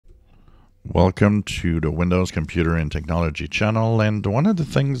Welcome to the Windows Computer and Technology channel. And one of the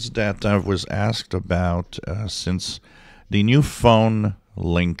things that I was asked about since the new phone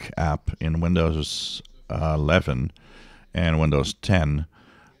link app in Windows 11 and Windows 10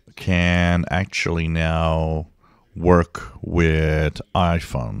 can actually now work with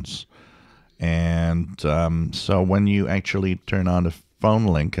iPhones. And so when you actually turn on the phone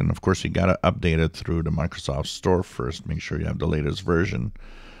link, and of course you got to update it through the Microsoft Store first, make sure you have the latest version.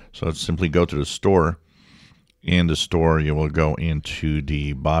 So simply go to the store. In the store, you will go into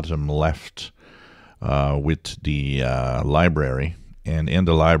the bottom left with the library. And in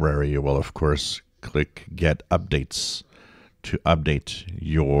the library, you will, of course, click Get Updates to update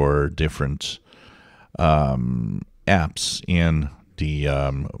your different apps in the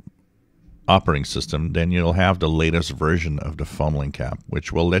operating system. Then you'll have the latest version of the phone link app,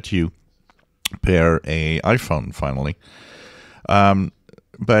 which will let you pair a iPhone finally.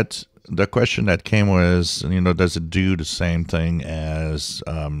 But the question that came was, does it do the same thing as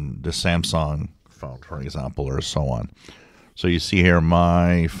the Samsung phone, for example, or so on? So you see here,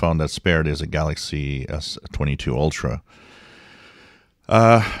 my phone that's paired is a Galaxy S22 Ultra.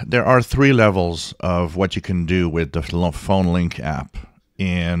 There are three levels of what you can do with the phone link app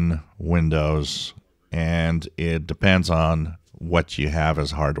in Windows, and it depends on what you have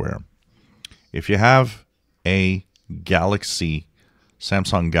as hardware. If you have a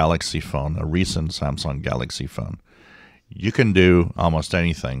Samsung Galaxy phone, a recent Samsung Galaxy phone, you can do almost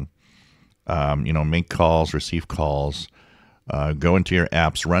anything. Make calls, receive calls, go into your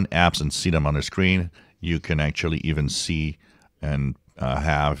apps, run apps and see them on the screen. You can actually even see and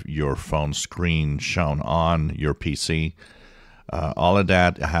have your phone screen shown on your PC. All of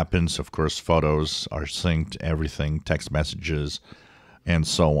that happens, of course, photos are synced, everything, text messages, and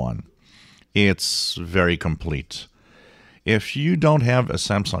so on. It's very complete. If you don't have a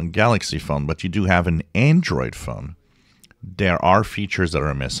Samsung Galaxy phone, but you do have an Android phone, there are features that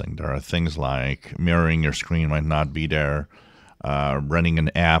are missing. There are things like mirroring your screen might not be there. Running an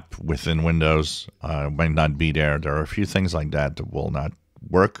app within Windows might not be there. There are a few things like that that will not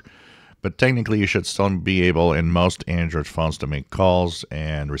work. But technically, you should still be able in most Android phones to make calls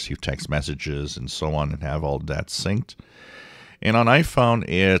and receive text messages and so on and have all that synced. And on iPhone,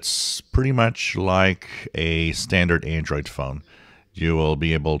 it's pretty much like a standard Android phone. You will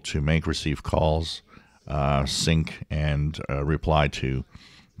be able to receive calls, sync, and reply to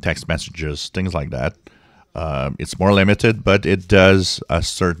text messages, things like that. It's more limited, but it does a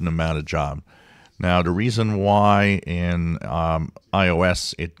certain amount of job. Now, the reason why in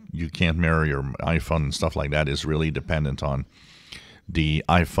iOS you can't mirror your iPhone and stuff like that is really dependent on the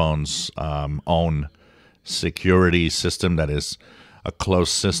iPhone's own security system. That is a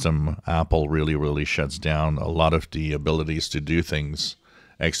closed system. Apple really shuts down a lot of the abilities to do things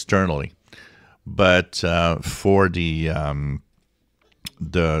externally. But for the I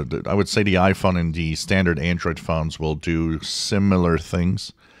would say the iPhone and the standard Android phones will do similar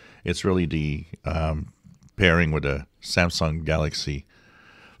things. It's really the pairing with a Samsung Galaxy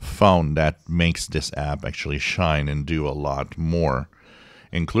phone that makes this app actually shine and do a lot more,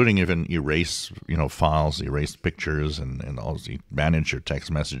 including even erase files, erase pictures, and also manage your text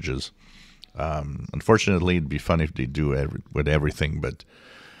messages. Unfortunately, it'd be fun if they do with everything, but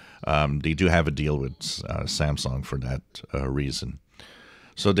they do have a deal with Samsung for that reason.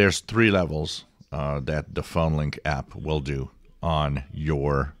 So there's three levels that the phone link app will do on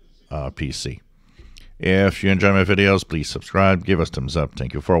your PC. If you enjoy my videos, please subscribe, give us thumbs up.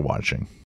 Thank you for watching.